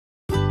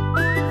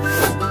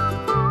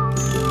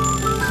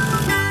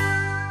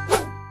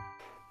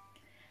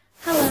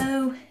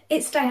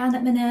it's Dianne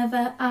at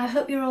Minerva. I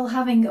hope you're all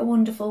having a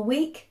wonderful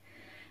week,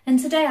 and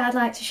today I'd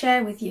like to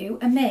share with you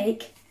a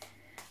make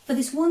for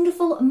this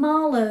wonderful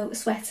Marlow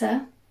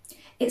sweater.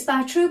 It's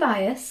by True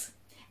Bias,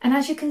 and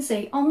as you can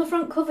see on the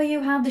front cover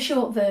you have the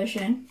short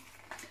version,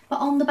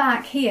 but on the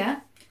back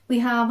here we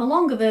have a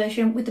longer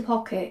version with the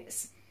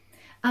pockets,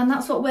 and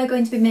that's what we're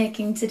going to be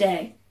making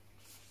today.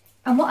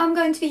 And what I'm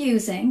going to be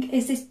using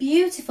is this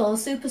beautiful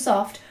super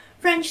soft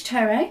French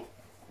terry.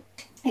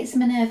 It's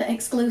Minerva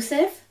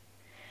exclusive.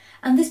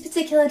 And this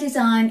particular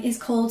design is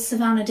called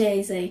Savannah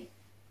Daisy.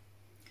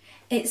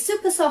 It's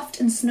super soft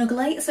and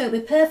snuggly, so it'll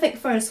be perfect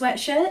for a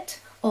sweatshirt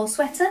or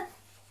sweater.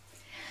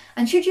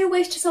 And should you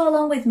wish to sew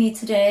along with me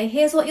today,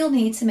 here's what you'll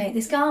need to make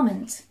this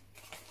garment.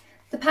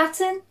 The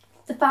pattern,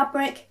 the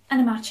fabric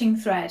and a matching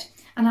thread.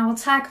 And I will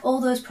tag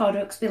all those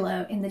products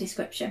below in the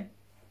description.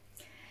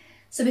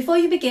 So before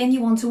you begin,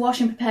 you want to wash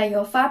and prepare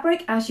your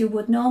fabric as you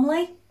would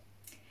normally.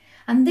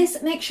 And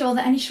this makes sure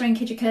that any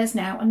shrinkage occurs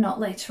now and not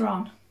later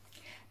on.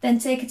 Then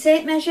take a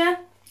tape measure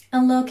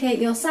and locate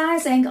your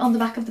sizing on the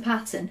back of the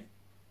pattern.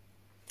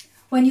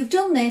 When you've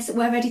done this,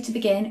 we're ready to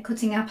begin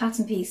cutting our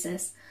pattern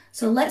pieces.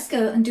 So let's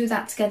go and do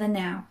that together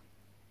now.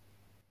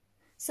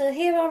 So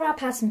here are our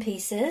pattern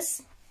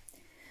pieces.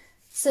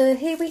 So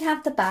here we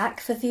have the back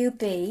for view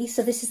B.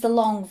 So this is the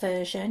long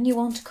version. You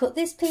want to cut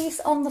this piece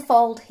on the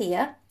fold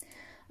here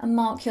and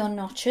mark your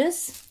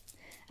notches.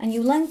 And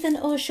you lengthen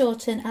or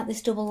shorten at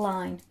this double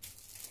line.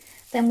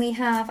 Then we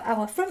have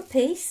our front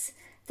piece.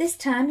 This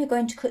time you're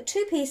going to cut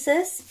two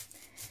pieces.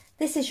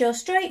 This is your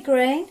straight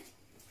grain,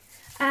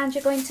 and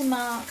you're going to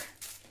mark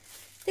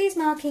these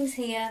markings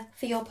here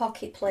for your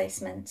pocket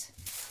placement.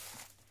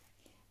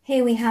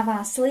 Here we have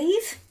our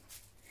sleeve.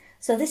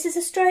 So this is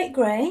a straight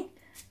grain.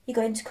 You're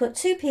going to cut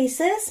two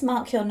pieces,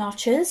 mark your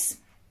notches.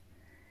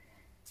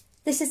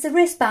 This is the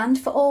wristband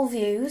for all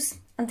views,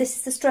 and this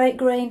is the straight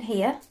grain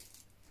here.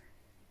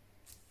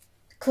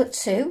 Cut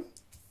two.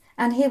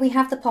 And here we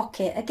have the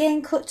pocket,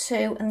 again cut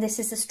two, and this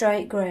is the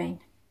straight grain.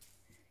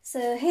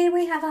 So here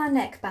we have our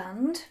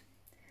neckband.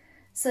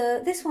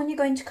 So this one you're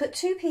going to cut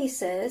two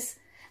pieces.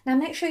 Now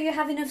make sure you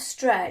have enough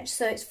stretch,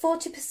 so it's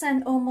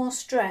 40% or more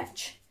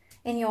stretch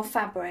in your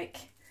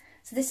fabric.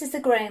 So this is the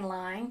grain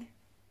line.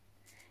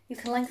 You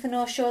can lengthen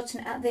or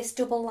shorten at this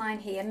double line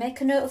here. Make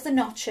a note of the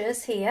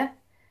notches here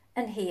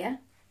and here.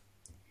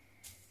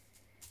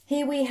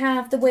 Here we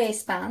have the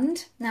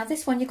waistband. Now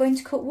this one you're going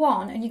to cut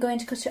one and you're going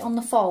to cut it on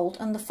the fold,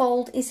 and the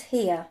fold is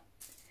here.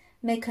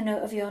 Make a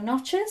note of your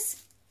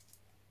notches.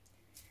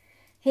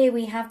 Here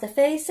we have the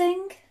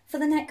facing for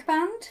the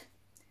neckband.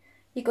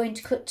 You're going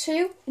to cut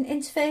two in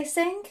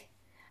interfacing,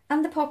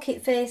 and the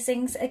pocket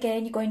facings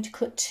again you're going to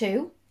cut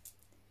two.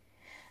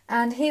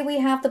 And here we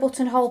have the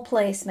buttonhole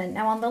placement.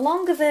 Now on the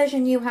longer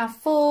version you have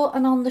 4,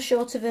 and on the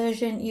shorter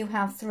version you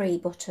have 3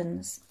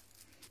 buttons.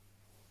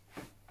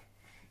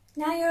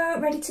 Now you're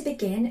ready to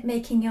begin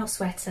making your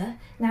sweater.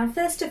 Now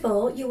first of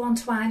all you want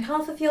to wind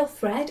half of your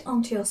thread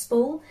onto your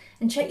spool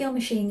and check your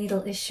machine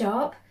needle is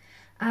sharp.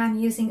 I'm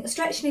using a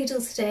stretch needle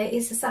today.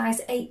 It's a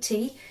size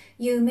 80.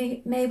 You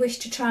may wish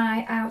to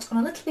try out on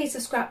a little piece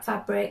of scrap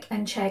fabric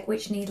and check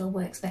which needle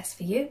works best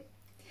for you.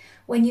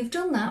 When you've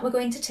done that, we're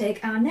going to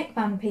take our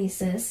neckband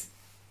pieces,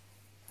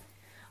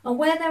 and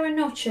where there are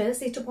notches,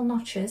 these double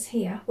notches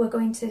here, we're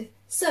going to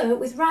sew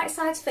with right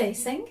sides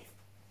facing.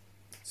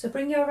 So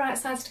bring your right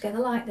sides together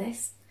like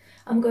this.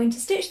 I'm going to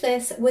stitch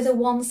this with a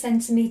 1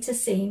 centimetre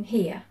seam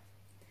here.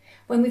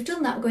 When we've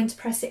done that, we're going to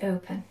press it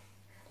open.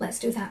 Let's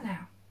do that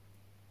now.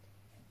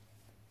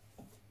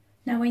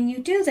 Now when you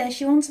do this,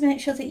 you want to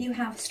make sure that you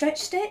have a stretch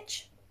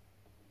stitch.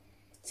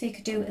 So you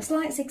could do a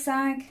slight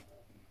zigzag,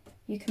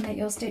 you can make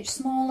your stitch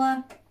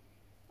smaller,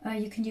 or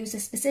you can use a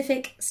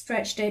specific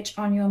stretch stitch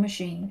on your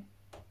machine.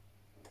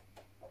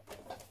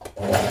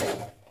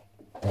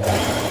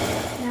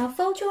 Now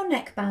fold your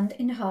neckband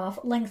in half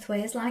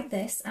lengthways like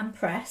this and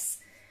press.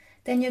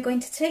 Then you're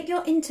going to take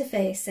your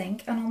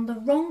interfacing, and on the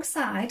wrong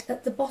side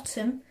at the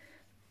bottom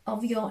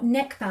of your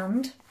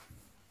neckband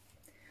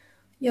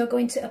you're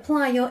going to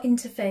apply your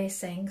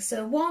interfacing.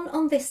 So one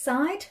on this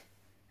side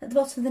at the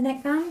bottom of the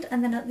neckband,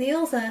 and then at the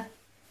other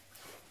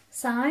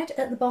side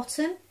at the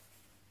bottom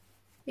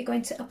you're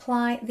going to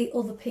apply the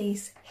other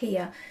piece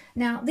here.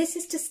 Now this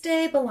is to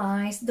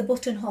stabilise the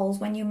buttonholes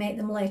when you make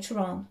them later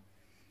on.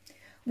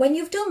 When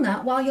you've done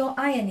that, while your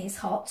iron is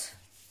hot,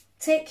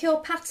 take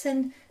your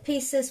pattern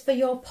pieces for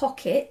your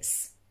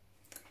pockets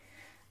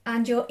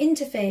and your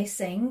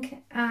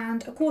interfacing,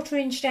 and a 1/4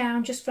 inch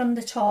down just from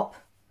the top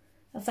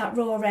of that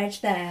raw edge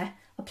there,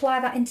 apply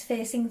that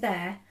interfacing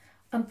there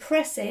and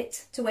press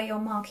it to where your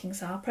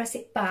markings are, press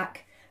it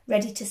back,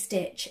 ready to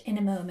stitch in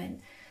a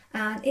moment.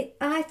 And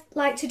I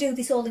like to do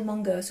this all in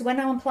one go, so when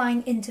I'm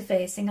applying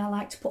interfacing I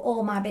like to put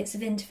all my bits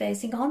of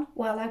interfacing on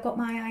while I've got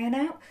my iron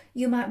out.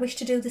 You might wish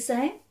to do the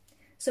same.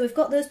 So we've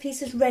got those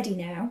pieces ready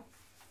now.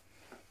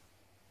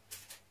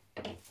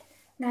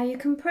 Now you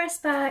can press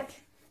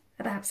back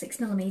about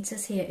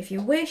 6mm here if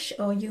you wish,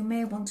 or you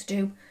may want to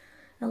do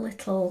a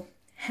little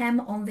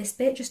hem on this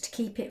bit just to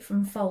keep it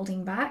from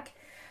folding back.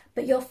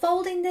 But you're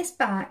folding this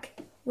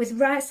back with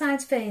right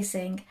sides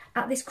facing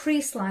at this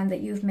crease line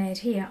that you've made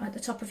here at the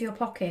top of your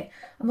pocket,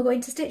 and we're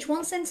going to stitch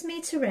 1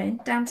 centimetre in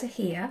down to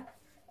here,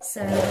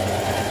 so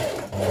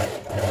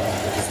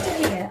just to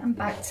here and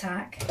back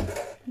tack,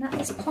 and at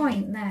this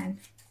point then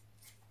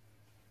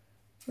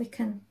we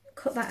can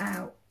cut that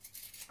out,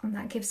 and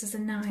that gives us a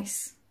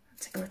nice,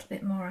 take a little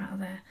bit more out of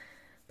there,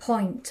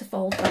 point to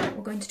fold back.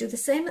 We're going to do the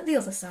same at the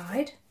other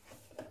side.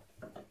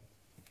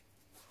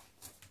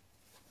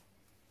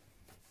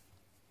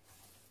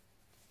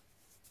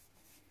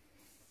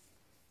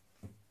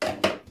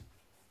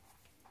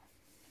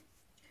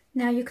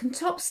 Now you can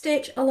top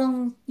stitch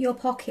along your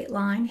pocket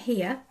line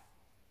here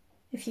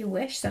if you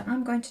wish, so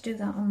I'm going to do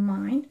that on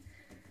mine.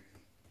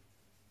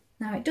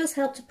 Now it does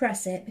help to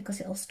press it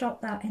because it'll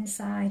stop that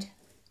inside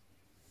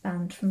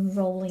band from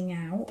rolling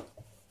out.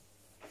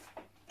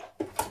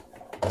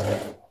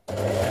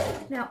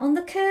 Now on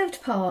the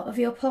curved part of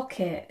your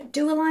pocket,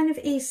 do a line of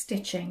ease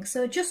stitching,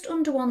 so just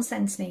under 1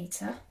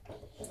 centimetre.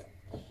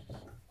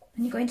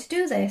 And you're going to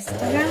do this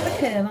around the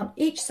curve on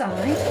each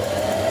side.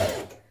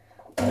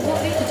 And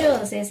what it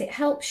does is it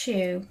helps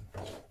you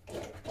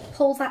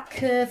pull that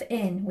curve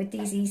in with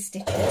these ease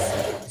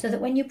stitches, so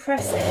that when you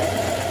press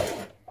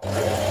it,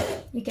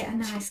 you get a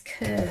nice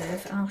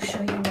curve. I'll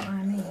show you what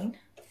I mean.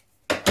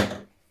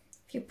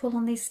 If you pull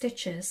on these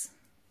stitches,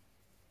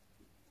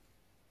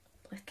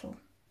 little,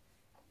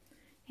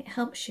 it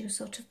helps you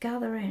sort of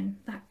gather in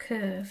that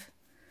curve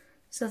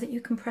so that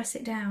you can press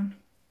it down.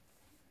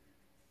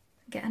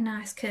 Get a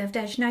nice curved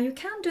edge. Now you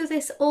can do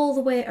this all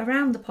the way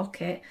around the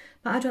pocket,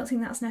 but I don't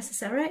think that's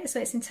necessary, so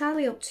it's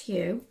entirely up to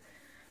you.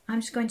 I'm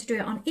just going to do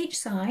it on each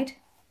side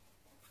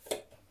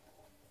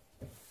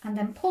and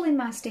then pull in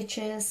my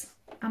stitches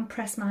and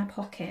press my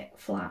pocket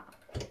flat.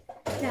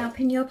 Now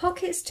pin your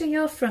pockets to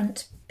your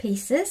front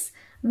pieces,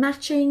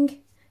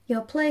 matching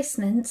your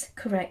placement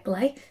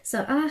correctly.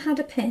 So I had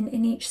a pin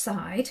in each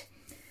side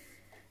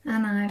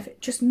and I've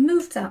just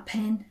moved that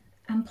pin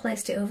and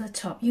placed it over the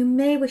top. You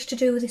may wish to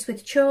do this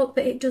with chalk,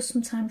 but it does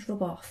sometimes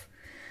rub off.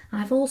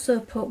 I've also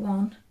put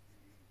one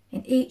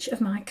in each of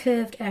my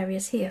curved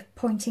areas here,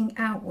 pointing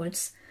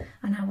outwards,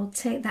 and I will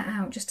take that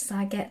out just as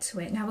I get to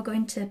it. Now we're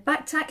going to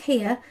back tack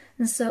here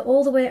and sew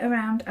all the way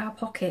around our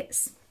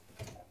pockets.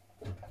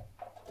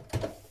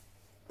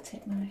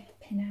 Take my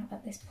pin out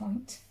at this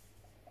point.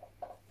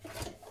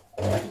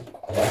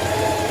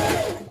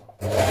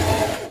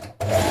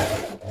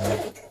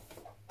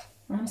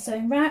 I'm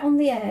sewing right on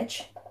the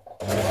edge.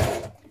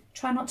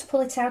 Try not to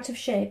pull it out of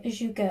shape as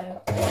you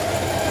go.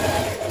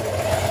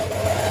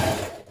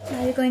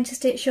 Now you're going to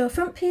stitch your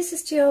front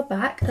pieces to your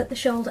back at the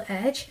shoulder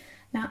edge.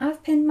 Now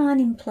I've pinned mine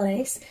in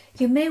place.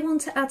 You may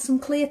want to add some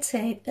clear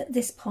tape at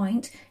this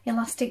point,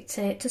 elastic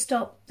tape, to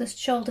stop the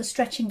shoulder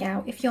stretching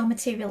out if your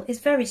material is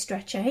very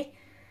stretchy.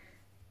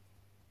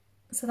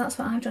 So that's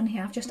what I've done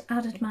here. I've just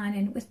added mine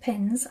in with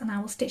pins and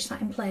I will stitch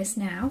that in place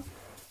now.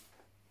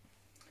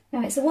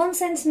 Now it's a 1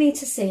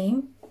 centimetre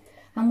seam,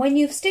 and when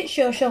you've stitched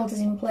your shoulders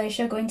in place,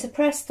 you're going to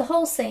press the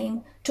whole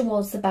seam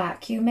towards the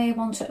back. You may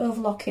want to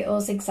overlock it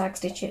or zigzag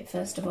stitch it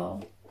first of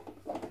all.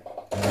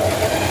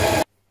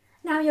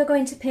 Now you're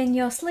going to pin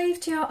your sleeve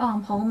to your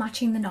armhole,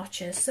 matching the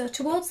notches. So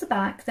towards the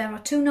back there are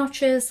 2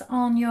 notches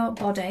on your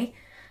body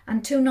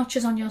and 2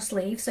 notches on your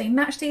sleeve, so you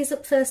match these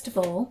up first of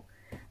all.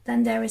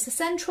 Then there is a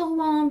central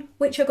one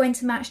which you're going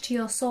to match to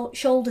your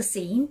shoulder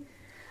seam,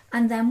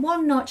 and then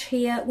 1 notch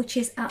here which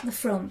is at the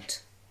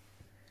front.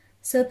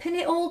 So pin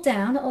it all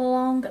down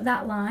along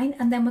that line,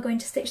 and then we're going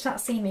to stitch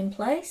that seam in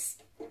place.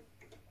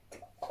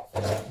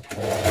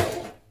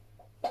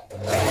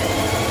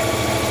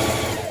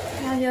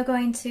 Now you're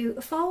going to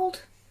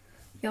fold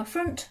your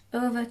front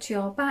over to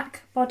your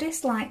back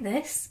bodice like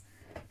this,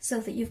 so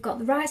that you've got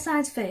the right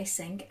sides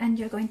facing, and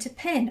you're going to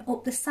pin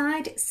up the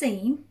side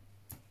seam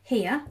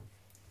here,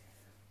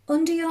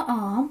 under your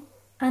arm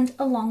and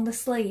along the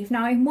sleeve.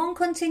 Now in one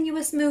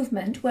continuous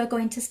movement we're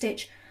going to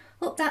stitch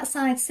up that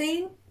side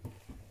seam,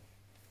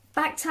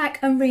 back tack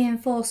and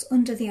reinforce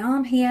under the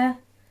arm here,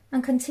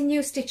 and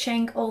continue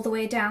stitching all the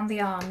way down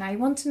the arm. Now you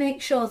want to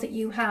make sure that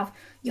you have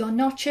your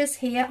notches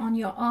here on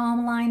your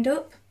arm lined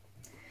up,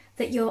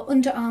 that your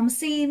underarm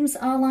seams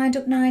are lined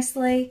up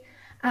nicely,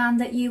 and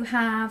that you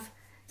have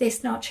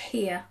this notch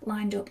here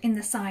lined up in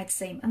the side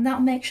seam, and that'll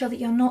make sure that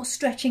you're not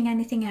stretching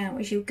anything out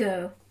as you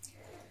go.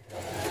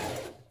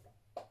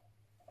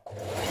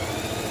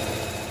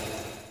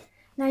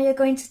 Now you're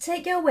going to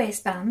take your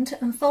waistband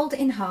and fold it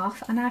in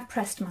half, and I've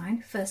pressed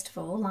mine first of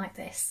all like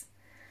this,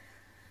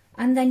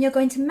 and then you're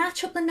going to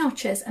match up the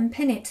notches and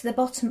pin it to the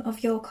bottom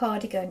of your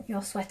cardigan,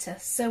 your sweater.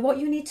 So what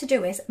you need to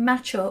do is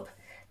match up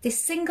this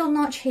single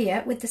notch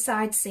here with the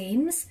side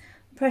seams,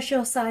 press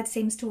your side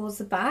seams towards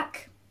the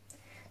back,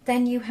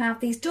 then you have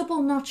these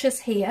double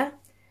notches here,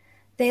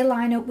 they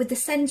line up with the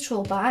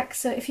central back.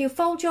 So if you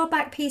fold your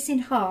back piece in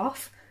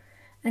half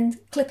and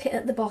clip it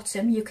at the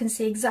bottom, you can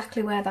see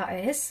exactly where that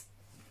is.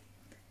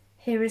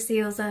 Here is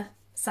the other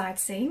side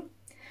seam,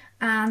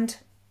 and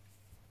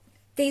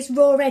these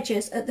raw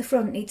edges at the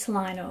front need to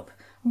line up.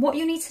 And what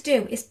you need to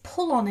do is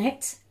pull on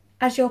it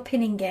as you're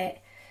pinning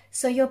it.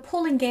 So you're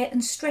pulling it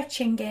and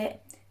stretching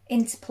it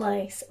into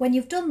place. When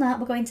you've done that,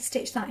 we're going to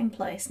stitch that in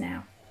place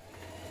now.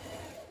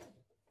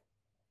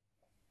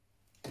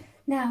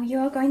 Now you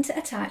are going to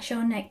attach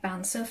your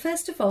neckband. So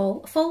first of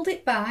all, fold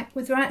it back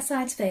with right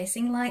sides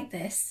facing like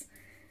this.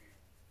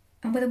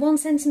 And with a 1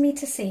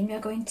 centimetre seam,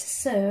 you're going to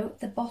sew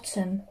the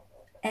bottom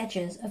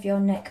edges of your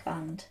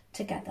neckband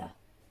together.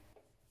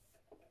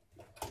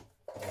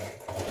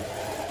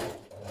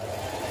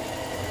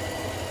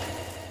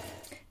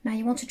 Now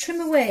you want to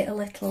trim away a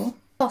little.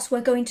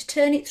 We're going to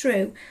turn it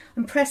through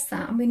and press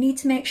that, and we need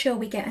to make sure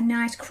we get a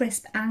nice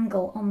crisp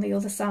angle on the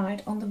other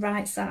side, on the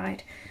right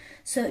side.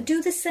 So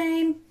do the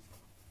same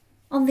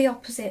on the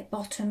opposite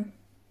bottom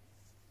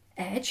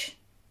edge.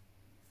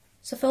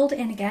 So fold it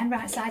in again,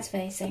 right sides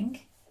facing.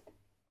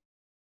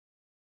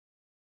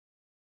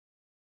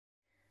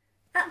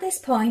 At this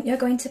point, you're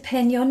going to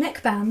pin your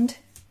neckband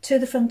to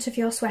the front of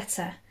your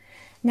sweater.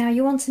 Now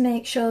you want to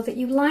make sure that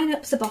you line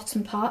up the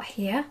bottom part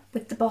here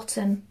with the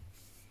bottom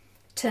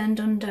turned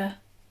under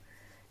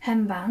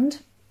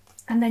hemband,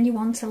 and then you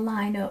want to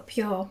line up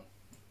your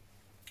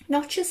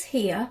notches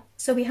here.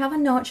 So we have a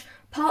notch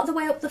part of the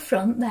way up the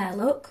front there,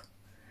 look,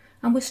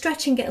 and we're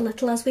stretching it a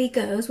little as we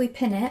go, as we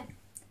pin it.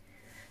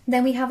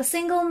 Then we have a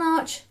single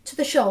notch to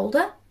the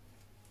shoulder,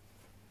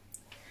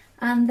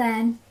 and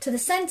then to the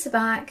centre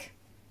back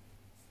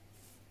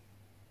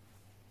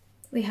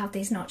we have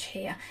these notch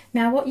here.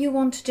 Now what you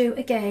want to do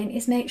again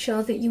is make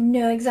sure that you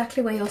know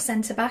exactly where your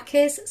centre back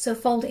is, so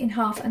fold it in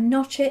half and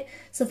notch it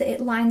so that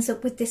it lines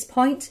up with this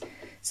point.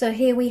 So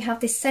here we have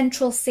this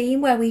central seam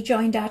where we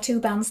joined our two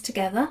bands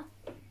together,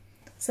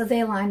 so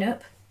they line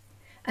up,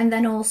 and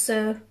then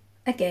also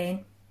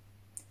again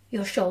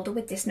your shoulder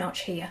with this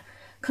notch here.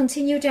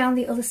 Continue down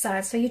the other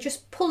side, so you're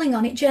just pulling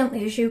on it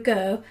gently as you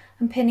go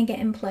and pinning it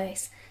in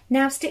place.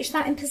 Now stitch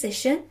that in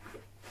position.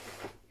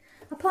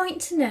 A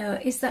point to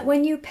note is that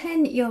when you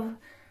pin your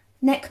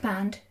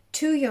neckband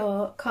to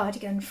your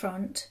cardigan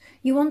front,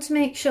 you want to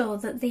make sure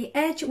that the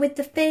edge with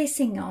the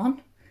facing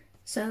on,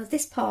 so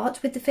this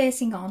part with the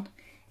facing on,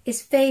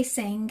 is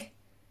facing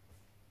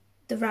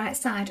the right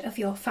side of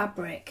your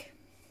fabric.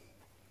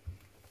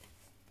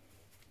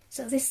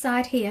 So this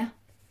side here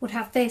would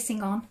have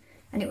facing on,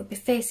 and it would be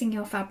facing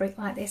your fabric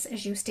like this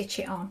as you stitch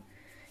it on.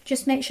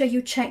 Just make sure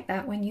you check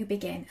that when you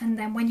begin, and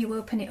then when you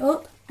open it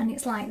up and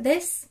it's like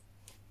this,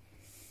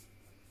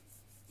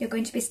 you're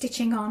going to be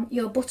stitching on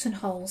your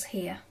buttonholes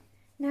here.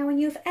 Now when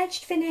you've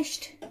edged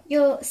finished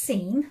your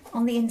seam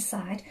on the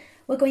inside,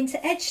 we're going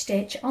to edge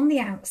stitch on the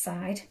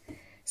outside.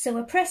 So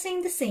we're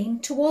pressing the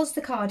seam towards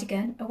the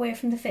cardigan away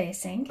from the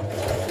facing,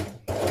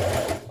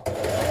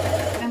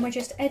 and we're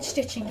just edge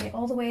stitching it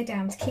all the way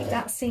down to keep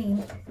that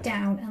seam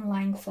down and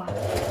lying flat.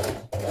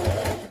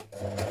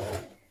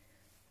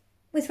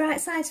 With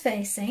right sides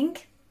facing,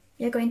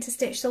 you're going to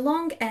stitch the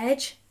long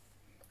edge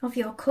of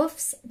your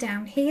cuffs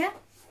down here,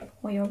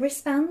 or your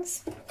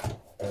wristbands.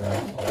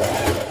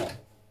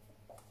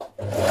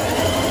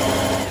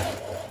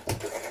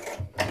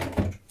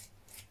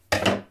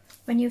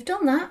 When you've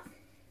done that,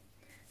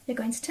 you're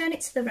going to turn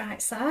it to the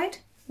right side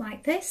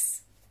like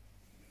this.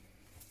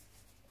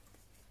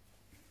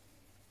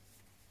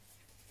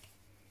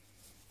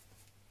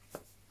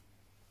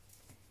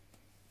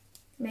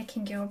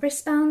 Making your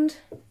wristband.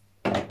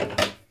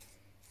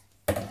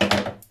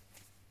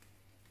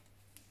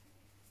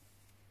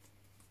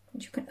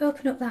 You can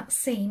open up that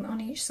seam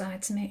on each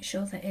side to make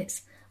sure that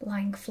it's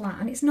lying flat,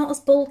 and it's not as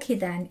bulky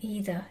then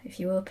either if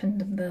you open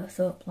them both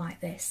up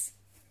like this.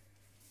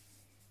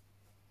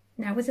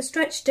 Now with a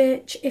stretch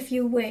stitch, if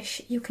you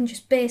wish, you can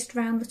just baste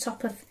around the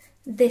top of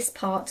this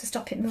part to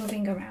stop it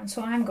moving around,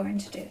 so I'm going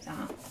to do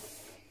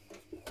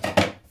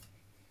that.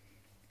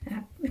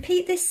 Now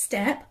repeat this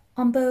step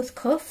on both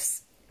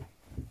cuffs.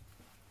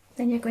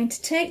 Then you're going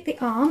to take the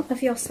arm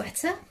of your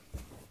sweater,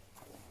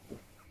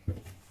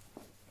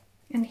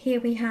 and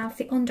here we have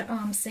the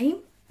underarm seam.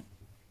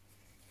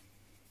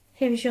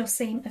 Here is your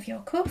seam of your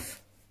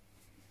cuff.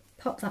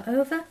 Pop that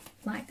over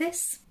like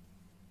this.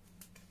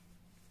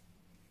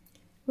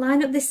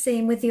 Line up this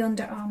seam with the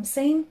underarm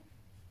seam.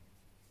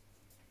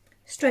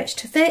 Stretch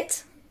to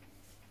fit.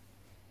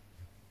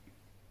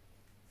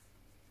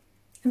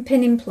 And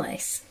pin in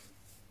place.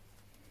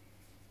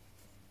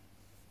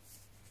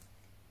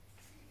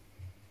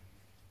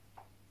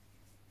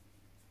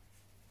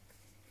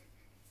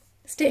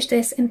 Stitch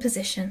this in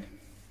position.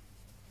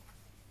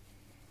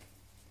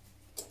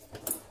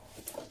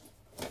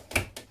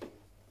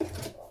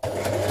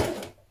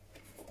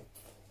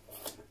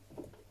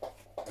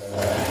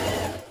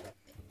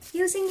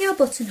 Using your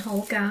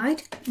buttonhole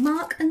guide,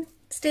 mark and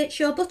stitch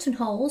your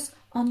buttonholes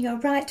on your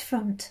right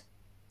front.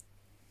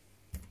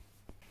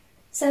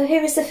 So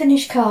here is the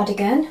finished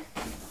cardigan.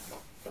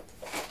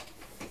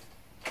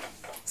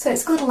 So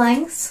it's good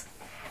length.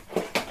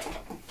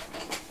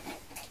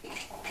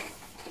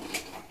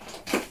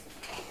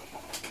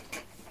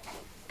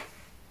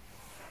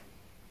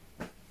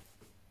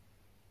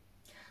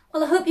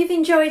 Well, I hope you've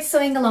enjoyed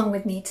sewing along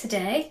with me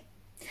today.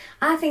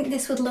 I think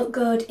this would look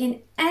good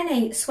in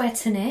any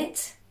sweater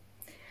knit.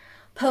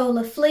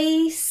 polar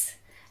fleece,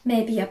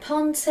 maybe a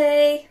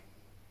ponte,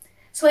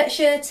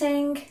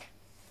 sweatshirting,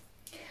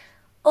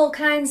 all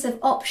kinds of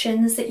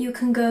options that you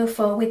can go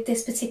for with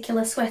this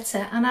particular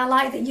sweater. And I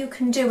like that you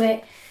can do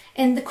it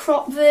in the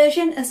crop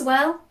version as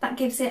well. That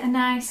gives it a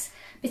nice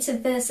bit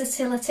of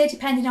versatility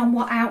depending on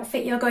what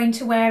outfit you're going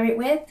to wear it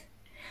with.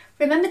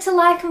 Remember to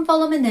like and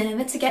follow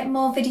Minerva to get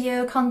more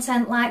video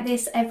content like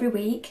this every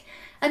week.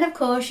 And of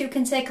course you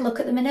can take a look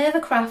at the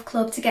Minerva Craft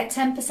Club to get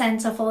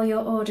 10% off all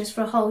your orders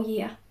for a whole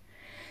year.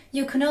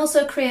 You can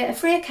also create a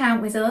free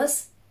account with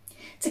us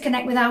to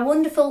connect with our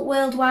wonderful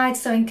worldwide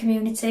sewing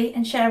community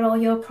and share all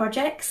your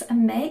projects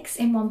and makes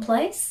in one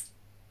place.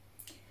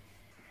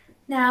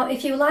 Now,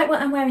 if you like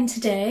what I'm wearing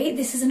today,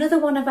 this is another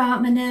one of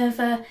our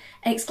Minerva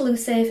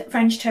exclusive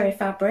French terry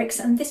fabrics,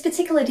 and this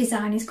particular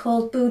design is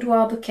called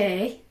Boudoir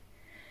Bouquet,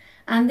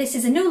 and this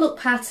is a new look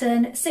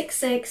pattern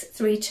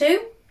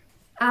 6632.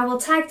 I will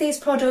tag these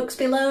products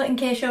below in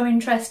case you're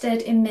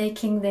interested in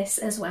making this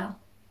as well.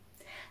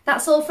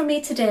 That's all from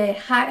me today.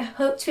 I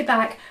hope to be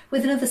back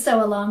with another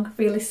sew along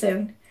really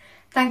soon.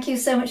 Thank you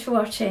so much for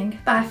watching.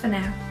 Bye for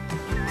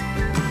now.